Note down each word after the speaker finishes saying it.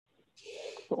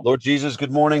Lord Jesus,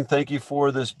 good morning. Thank you for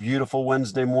this beautiful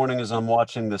Wednesday morning as I'm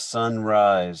watching the sun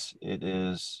rise. It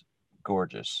is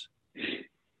gorgeous.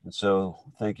 And so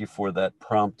thank you for that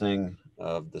prompting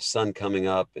of the sun coming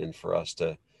up and for us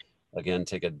to, again,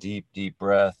 take a deep, deep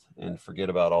breath and forget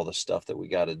about all the stuff that we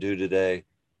got to do today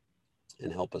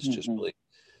and help us just Mhm. really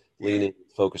lean in,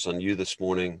 focus on you this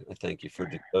morning. I thank you for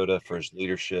Dakota, for his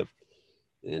leadership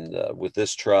and with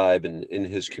this tribe and in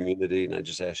his community. And I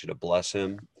just ask you to bless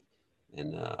him.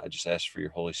 And I just ask for your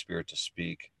Holy Spirit to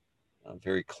speak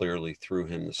very clearly through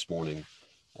him this morning,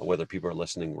 whether people are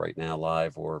listening right now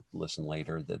live or listen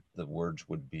later, that the words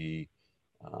would be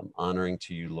honoring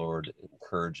to you, Lord,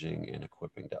 encouraging and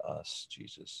equipping to us,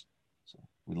 Jesus. So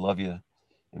we love you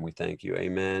and we thank you.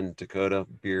 Amen. Dakota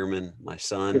Bierman, my Good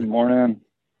son, morning.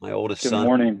 my oldest Good son,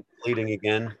 morning. leading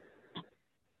again.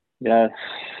 Yes.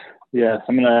 Yes.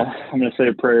 I'm gonna say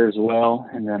a prayer as well,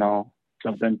 and then I'll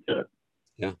jump into it.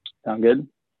 Yeah. Sound good?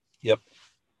 Yep.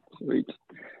 Sweet.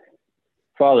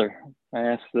 Father, I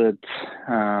ask that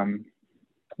I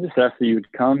just ask that you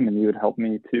would come and you would help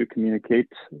me to communicate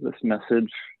this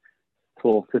message. It's a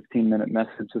little 15-minute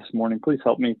message this morning. Please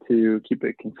help me to keep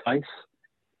it concise.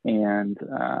 And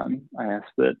I ask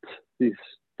that these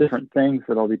different things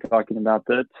that I'll be talking about,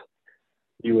 that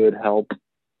you would help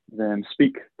them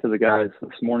speak to the guys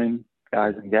this morning,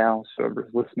 guys and gals,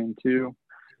 whoever's listening to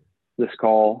this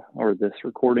call or this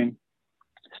recording.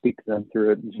 Speak to them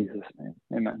through it in Jesus' name.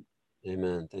 Amen.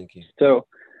 Amen. Thank you. So,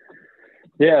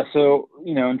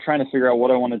 I'm trying to figure out what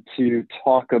I wanted to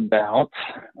talk about.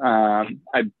 I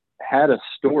had a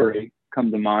story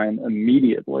come to mind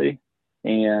immediately.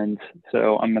 And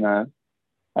so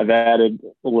I've added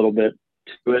a little bit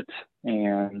to it.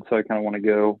 And so I kind of want to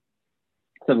go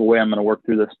the way I'm going to work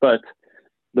through this. But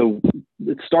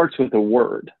it starts with a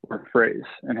word or phrase.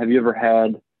 And have you ever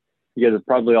you guys have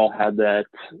probably all had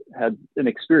an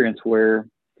experience where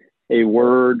a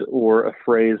word or a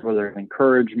phrase, whether an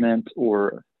encouragement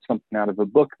or something out of a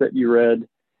book that you read,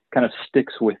 kind of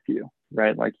sticks with you,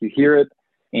 right? Like you hear it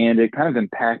and it kind of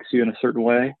impacts you in a certain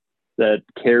way that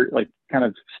kind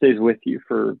of stays with you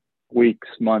for weeks,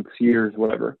 months, years,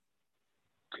 whatever.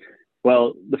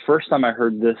 Well, the first time I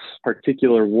heard this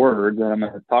particular word that I'm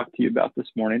going to talk to you about this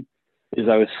morning is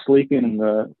I was sleeping in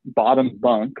the bottom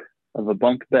bunk of a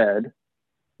bunk bed.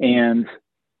 And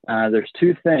there's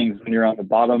two things when you're on the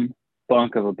bottom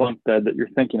bunk of a bunk bed that you're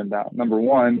thinking about. Number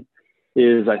one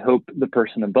is I hope the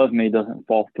person above me doesn't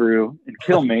fall through and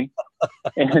kill me.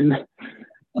 And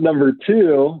number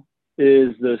two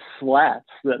is the slats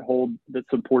that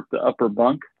support the upper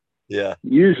bunk. Yeah.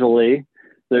 Usually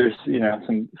there's,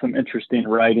 some interesting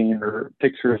writing or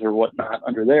pictures or whatnot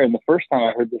under there. And the first time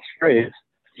I heard this phrase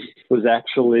was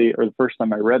the first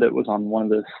time I read it was on one of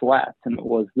those slats. And it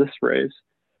was this phrase,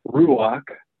 Ruach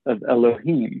of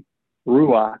Elohim.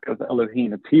 Ruach of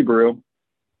Elohim. It's Hebrew.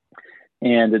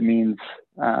 And it means,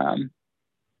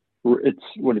 it's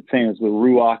what it's saying is the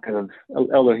Ruach of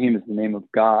Elohim is the name of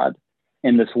God.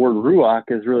 And this word Ruach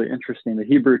is really interesting. The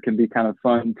Hebrew can be kind of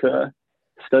fun to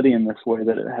study in this way,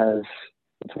 that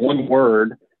it's one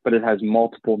word, but it has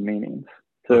multiple meanings.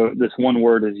 So this one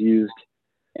word is used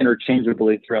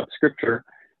interchangeably throughout Scripture,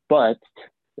 but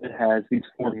it has these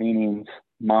four meanings: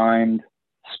 mind,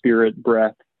 spirit,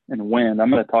 breath, and wind. I'm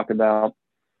going to talk about,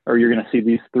 or you're going to see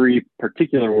these three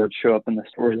particular words show up in the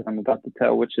story that I'm about to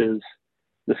tell, which is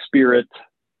the spirit,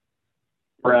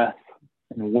 breath,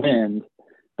 and wind.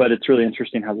 But it's really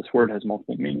interesting how this word has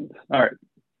multiple meanings. All right.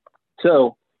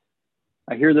 So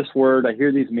I hear this word, I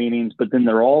hear these meanings, but then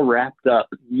they're all wrapped up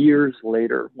years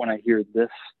later when I hear this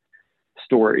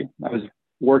story. I was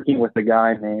working with a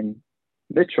guy named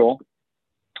Mitchell,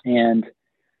 and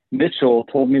Mitchell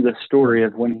told me the story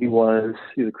of when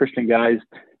he's a Christian guy.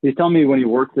 He's telling me when he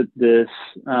worked at this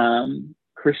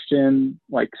Christian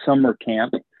summer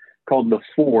camp called The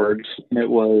Forge, and it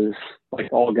was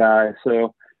all guys.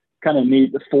 So kind of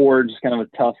neat. The Forge is kind of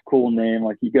a tough, cool name.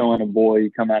 Like you go in a boy,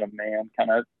 you come out a man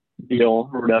kind of deal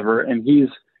or whatever. And he's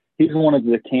one of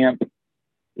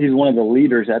he's one of the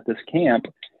leaders at this camp.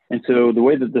 And so the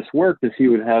way that this worked is he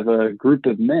would have a group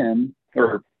of men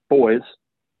or boys,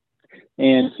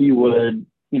 and he would,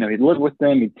 he'd live with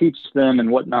them, he'd teach them and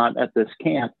whatnot at this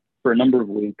camp for a number of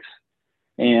weeks.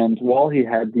 And while he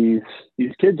had these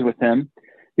kids with him,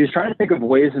 he was trying to think of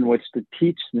ways in which to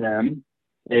teach them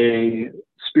a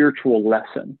spiritual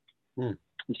lesson.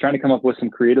 He's trying to come up with some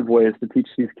creative ways to teach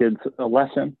these kids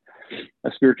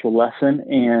a spiritual lesson.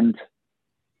 And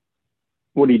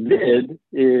what he did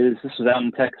is, this was out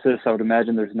in Texas. I would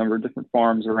imagine there's a number of different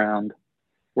farms around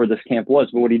where this camp was.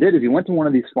 But what he did is he went to one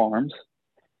of these farms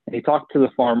and he talked to the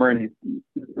farmer, and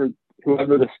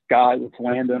whoever this guy, this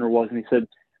landowner was, and he said,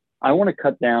 I want to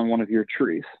cut down one of your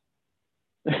trees.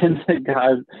 And the guy,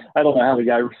 I don't know how the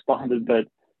guy responded, but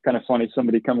kind of funny,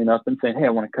 somebody coming up and saying, hey, I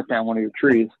want to cut down one of your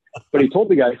trees. But he told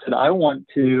the guy, he said, I want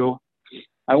to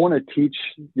teach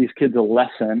these kids a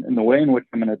lesson. And the way in which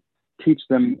I'm going to teach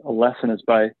them a lesson is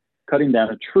by cutting down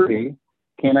a tree.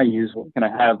 Can I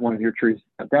have one of your trees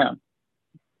cut down?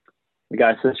 The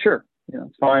guy says, sure,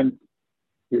 it's fine.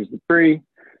 Here's the tree.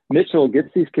 Mitchell gets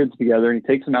these kids together and he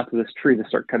takes them out to this tree to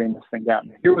start cutting this thing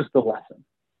down. Here was the lesson.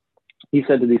 He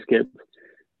said to these kids,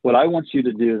 what I want you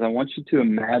to do is I want you to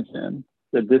imagine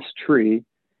that this tree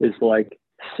is like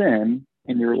sin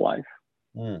in your life.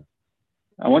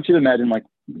 I want you to imagine like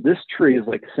this tree is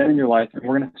like sin in your life, and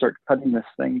we're going to start cutting this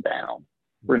thing down.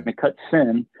 We're going to cut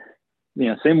sin,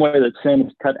 same way that sin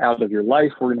is cut out of your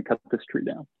life, we're going to cut this tree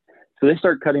down. So they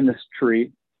start cutting this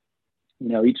tree,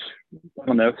 each,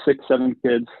 6, 7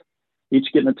 kids, each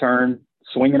getting a turn,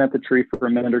 swinging at the tree for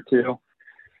a minute or two,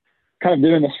 kind of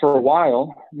doing this for a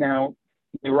while. Now,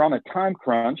 they were on a time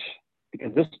crunch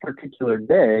because this particular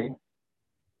day,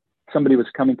 somebody was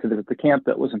coming to visit the camp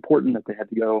that was important that they had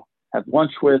to go have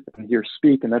lunch with and hear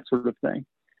speak and that sort of thing.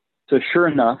 So sure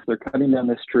enough, they're cutting down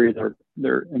this tree.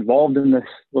 They're involved in this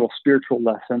little spiritual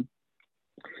lesson,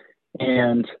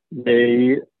 and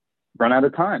they run out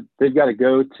of time. They've got to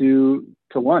go to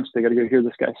lunch. They got to go hear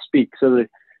this guy speak. So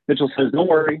Mitchell says, don't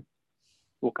worry,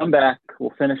 we'll come back.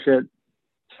 We'll finish it.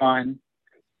 It's fine.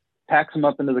 Packs them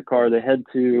up into the car. They head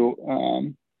to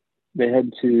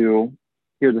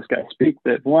hear this guy speak.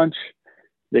 They have lunch.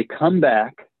 They come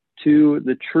back to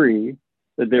the tree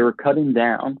that they were cutting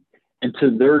down, and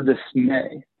to their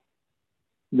dismay,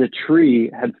 the tree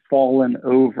had fallen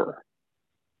over.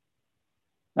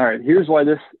 All right, here's why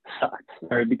this sucks.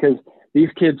 All right, because these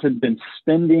kids had been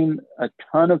spending a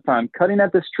ton of time cutting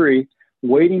at this tree,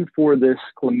 waiting for this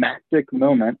climactic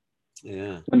moment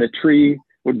when the tree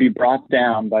would be brought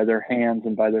down by their hands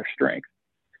and by their strength.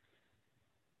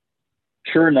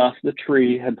 Sure enough, the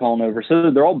tree had fallen over.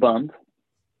 So they're all bummed,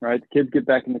 right? The kids get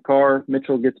back in the car.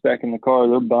 Mitchell gets back in the car.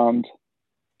 They're bummed.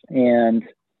 And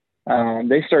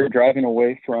they started driving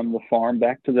away from the farm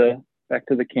back to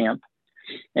the camp.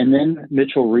 And then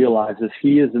Mitchell realizes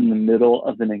he is in the middle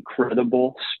of an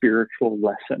incredible spiritual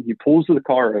lesson. He pulls the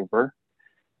car over.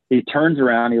 He turns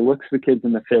around. He looks the kids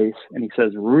in the face and he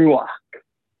says, Ruach.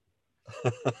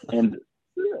 And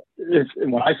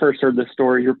when I first heard this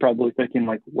story, you're probably thinking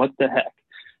like, what the heck?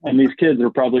 And these kids are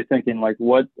probably thinking like,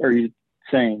 what are you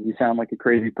saying? You sound like a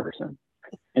crazy person.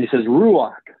 And he says,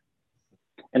 Ruach.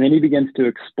 And then he begins to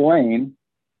explain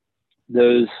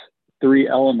those 3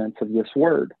 elements of this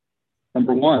word.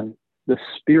 Number 1, the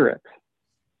Spirit,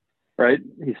 right?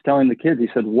 He's telling the kids, he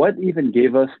said, what even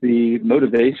gave us the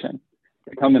motivation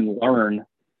to come and learn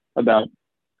about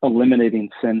eliminating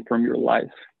sin from your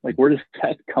life? Like, where does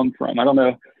that come from? I don't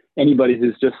know anybody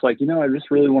who's just like, I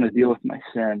just really want to deal with my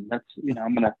sin. That's,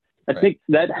 I think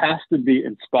that has to be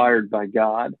inspired by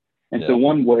God. And so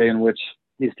one way in which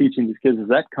he's teaching these kids is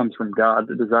that comes from God,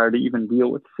 the desire to even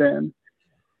deal with sin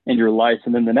in your life.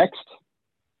 And then the next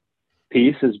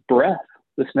piece is breath,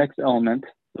 this next element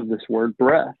of this word,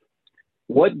 breath.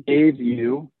 What gave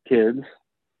you kids,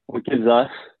 what gives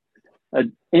us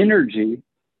an energy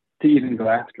to even go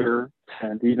after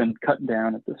sin, to even cut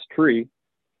down at this tree?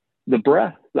 The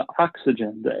breath, the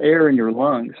oxygen, the air in your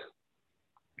lungs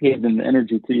gave them the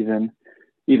energy to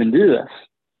even do this.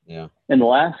 Yeah. And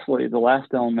lastly, the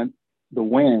last element, the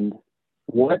wind,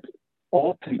 what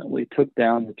ultimately took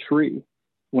down the tree?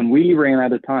 When we ran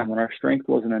out of time, when our strength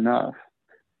wasn't enough,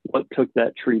 what took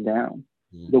that tree down?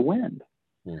 The wind.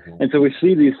 And so we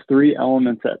see these 3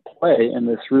 elements at play in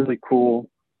this really cool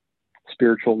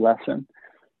spiritual lesson.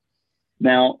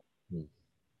 Now,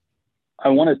 I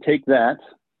want to take that,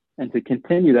 and to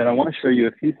continue that, I want to show you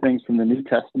a few things from the New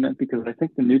Testament, because I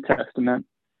think the New Testament,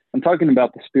 I'm talking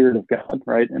about the Spirit of God,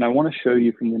 right? And I want to show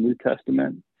you from the New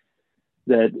Testament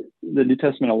that the New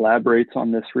Testament elaborates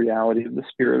on this reality of the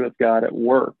Spirit of God at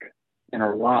work in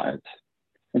our lives.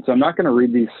 And so I'm not going to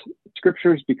read these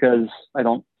scriptures because I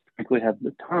don't frankly have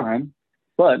the time,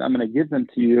 but I'm going to give them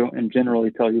to you and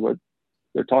generally tell you what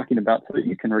they're talking about so that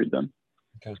you can read them.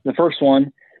 Okay. The first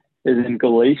one is in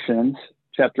Galatians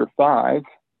chapter 5.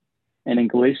 And in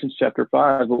Galatians chapter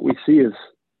 5, what we see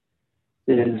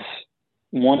is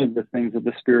one of the things that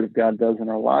the Spirit of God does in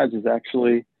our lives is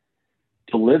actually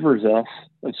delivers us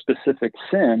of specific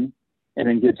sin and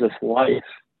then gives us life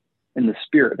in the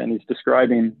Spirit. And he's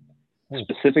describing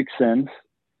specific sins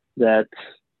that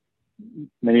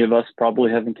many of us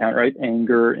probably have encountered, right?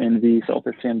 Anger, envy,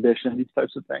 selfish ambition, these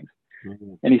types of things.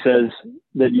 And he says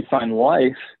that you find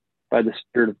life by the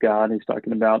Spirit of God. He's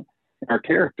talking about our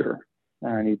character.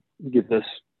 And he gives us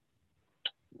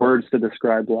words to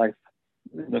describe life,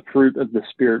 the fruit of the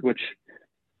Spirit, which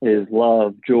is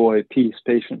love, joy, peace,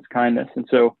 patience, kindness. And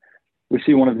so we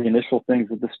see one of the initial things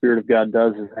that the Spirit of God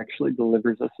does is actually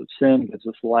delivers us of sin, gives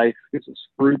us life, gives us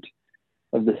fruit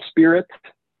of the Spirit.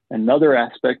 Another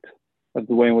aspect of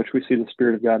the way in which we see the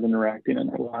Spirit of God interacting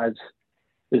in our lives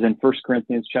is in 1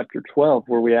 Corinthians chapter 12,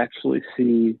 where we actually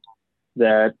see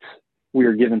that we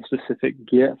are given specific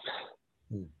gifts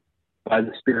by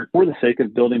the Spirit for the sake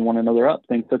of building one another up,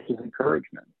 things such as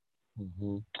encouragement.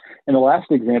 Mm-hmm. And the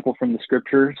last example from the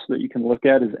scriptures that you can look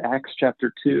at is Acts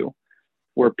chapter 2,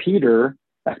 where Peter,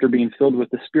 after being filled with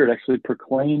the Spirit, actually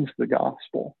proclaims the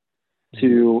gospel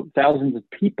to thousands of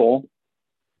people.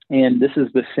 And this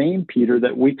is the same Peter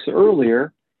that weeks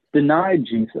earlier denied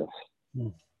Jesus.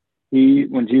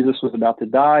 When Jesus was about to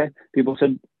die, people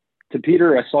said to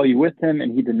Peter, I saw you with him,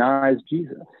 and he denies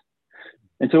Jesus.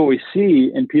 And so what we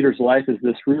see in Peter's life is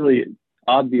this really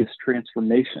obvious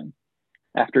transformation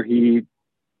after he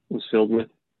was filled with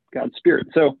God's Spirit.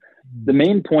 So the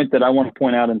main point that I want to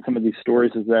point out in some of these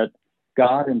stories is that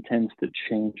God intends to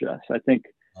change us. I think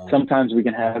sometimes we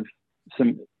can have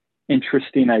some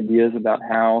interesting ideas about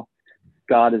how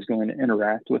God is going to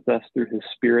interact with us through his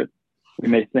Spirit. We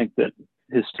may think that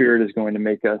his Spirit is going to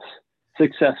make us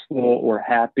successful or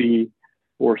happy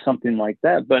or something like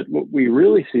that. But what we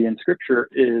really see in Scripture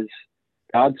is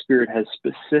God's Spirit has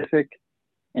specific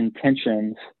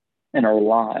intentions in our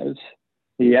lives.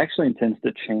 He actually intends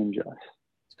to change us.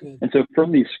 And so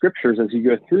from these scriptures, as you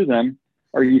go through them,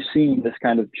 are you seeing this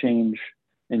kind of change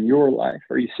in your life?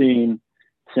 Are you seeing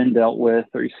sin dealt with?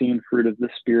 Are you seeing fruit of the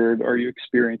Spirit? Are you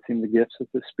experiencing the gifts of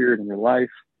the Spirit in your life?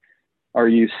 Are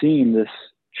you seeing this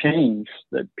change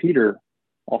that Peter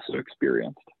also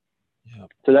experienced? Yeah.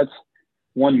 So that's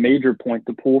one major point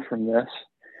to pull from this.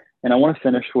 And I want to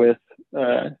finish with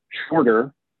a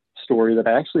shorter story that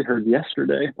I actually heard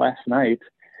last night.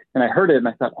 And I heard it and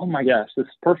I thought, oh my gosh, this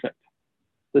is perfect.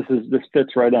 This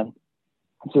fits right in.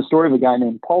 It's a story of a guy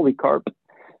named Polycarp.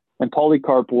 And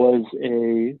Polycarp was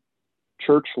a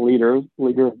church leader of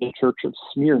the church of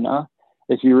Smyrna.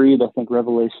 If you read, I think,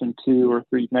 Revelation 2 or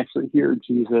 3, you can actually hear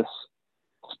Jesus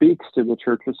speaks to the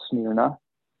church of Smyrna.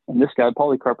 And this guy,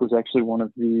 Polycarp, was actually one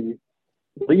of the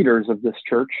leaders of this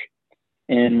church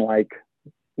in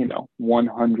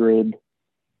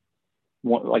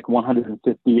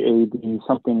 150 AD,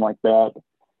 something like that.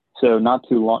 So not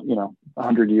too long,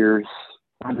 100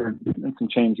 and some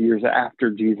change years after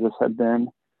Jesus had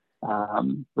been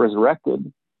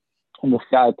resurrected. And this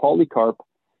guy, Polycarp,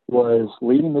 was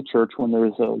leading the church when there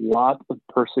was a lot of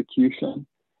persecution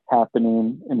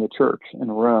happening in the church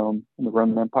in Rome, in the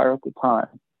Roman Empire at the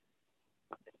time.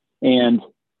 And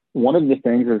one of the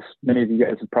things, as many of you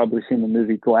guys have probably seen the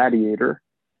movie Gladiator,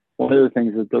 one of the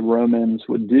things that the Romans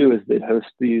would do is they'd host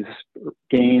these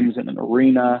games in an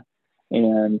arena,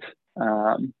 and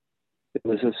it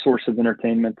was a source of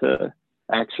entertainment to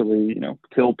actually,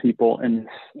 kill people in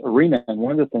this arena. And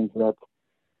one of the things that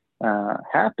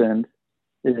happened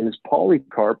is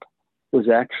Polycarp was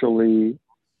actually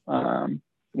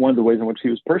one of the ways in which he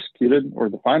was persecuted, or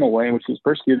the final way in which he was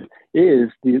persecuted, is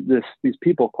these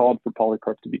people called for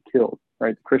Polycarp to be killed.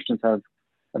 Right? The Christians have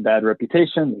a bad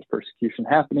reputation. There's persecution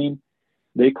happening.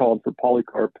 They called for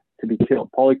Polycarp to be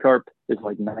killed. Polycarp is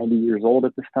like 90 years old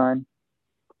at this time,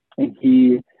 and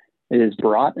he is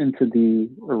brought into the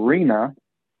arena,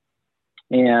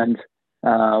 and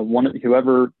one of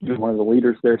the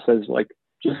leaders there says,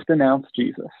 just denounce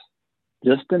Jesus.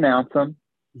 Just denounce him,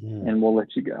 and we'll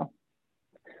let you go.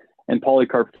 And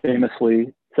Polycarp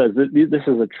famously says that this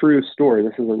is a true story.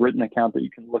 This is a written account that you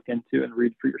can look into and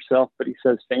read for yourself. But he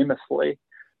says famously,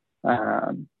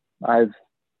 I've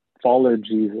followed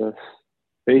Jesus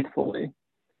faithfully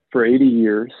for 80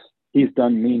 years. He's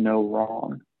done me no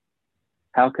wrong.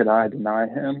 How could I deny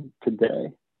him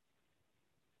today?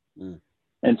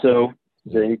 And so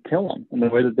they kill him. And the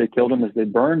way that they killed him is they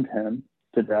burned him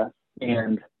to death.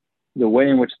 And the way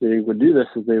in which they would do this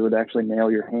is they would actually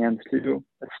nail your hands to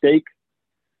a stake,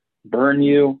 burn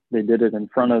you. They did it in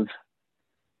front of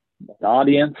an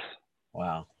audience.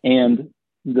 Wow. And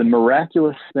this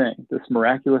miraculous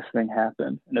thing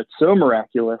happened. And it's so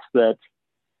miraculous that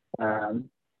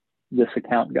this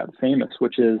account got famous,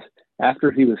 which is after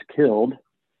he was killed,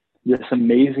 this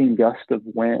amazing gust of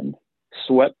wind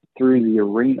swept through the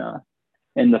arena,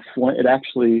 and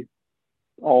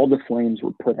all the flames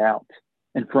were put out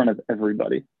in front of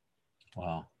everybody.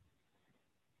 Wow.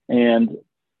 And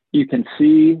you can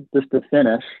see, just to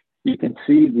finish, you can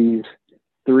see these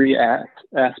three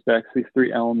aspects, these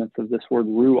three elements of this word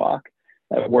ruach,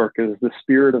 at work. It was the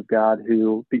Spirit of God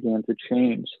who began to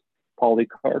change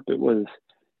Polycarp. It was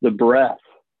the breath,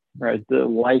 right? The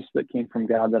life that came from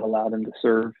God that allowed him to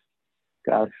serve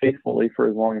God faithfully for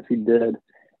as long as he did.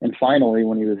 And finally,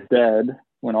 when he was dead,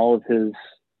 when all of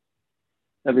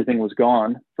everything was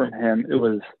gone from him, it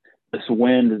was this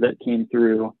wind that came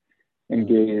through and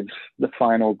gave the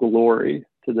final glory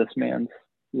to this man's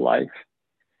life.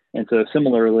 And so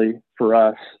similarly for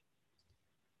us,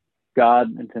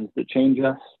 God intends to change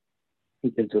us. He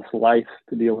gives us life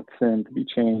to deal with sin, to be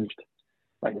changed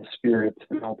by his Spirit.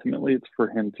 And ultimately it's for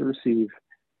him to receive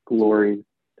glory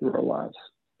through our lives.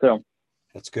 So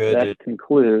That's good. that Dude.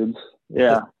 concludes.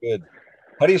 Yeah. That's good.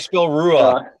 How do you spell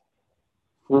Ruach?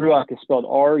 Ruach is spelled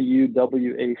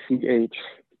Ruwach.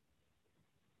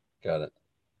 Got it.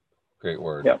 Great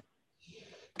word. Yep.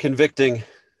 Convicting.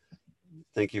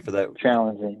 Thank you for that.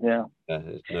 Challenging. Yeah.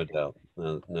 No doubt.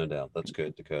 No doubt. That's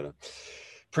good, Dakota.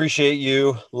 Appreciate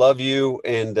you. Love you.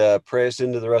 And pray us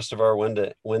into the rest of our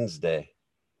Wednesday,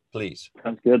 please.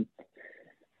 Sounds good.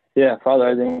 Yeah, Father,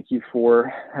 I thank you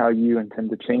for how you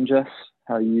intend to change us,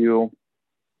 how you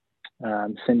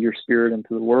send your Spirit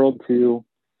into the world to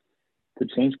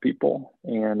change people.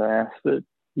 And I ask that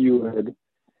you would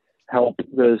help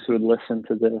those who would listen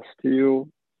to this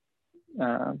to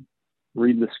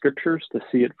read the scriptures, to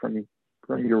see it from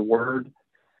your word,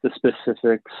 the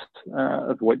specifics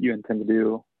of what you intend to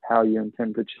do, how you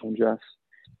intend to change us.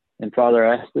 And Father,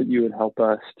 I ask that you would help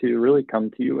us to really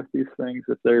come to you with these things.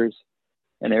 If there's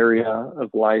an area of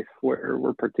life where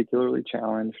we're particularly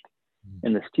challenged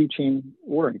in this teaching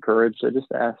or encouraged, I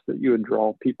just ask that you would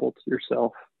draw people to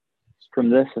yourself from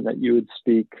this, and that you would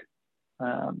speak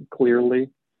clearly,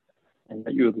 and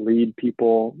that you would lead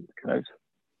people kind of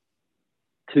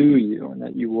to you, and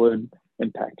that you would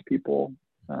impact people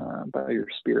by your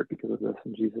Spirit because of this.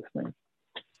 In Jesus' name,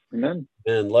 amen.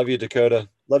 And love you, Dakota.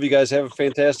 Love you guys. Have a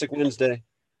fantastic Wednesday.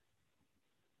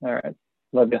 All right.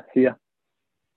 Love you. See ya.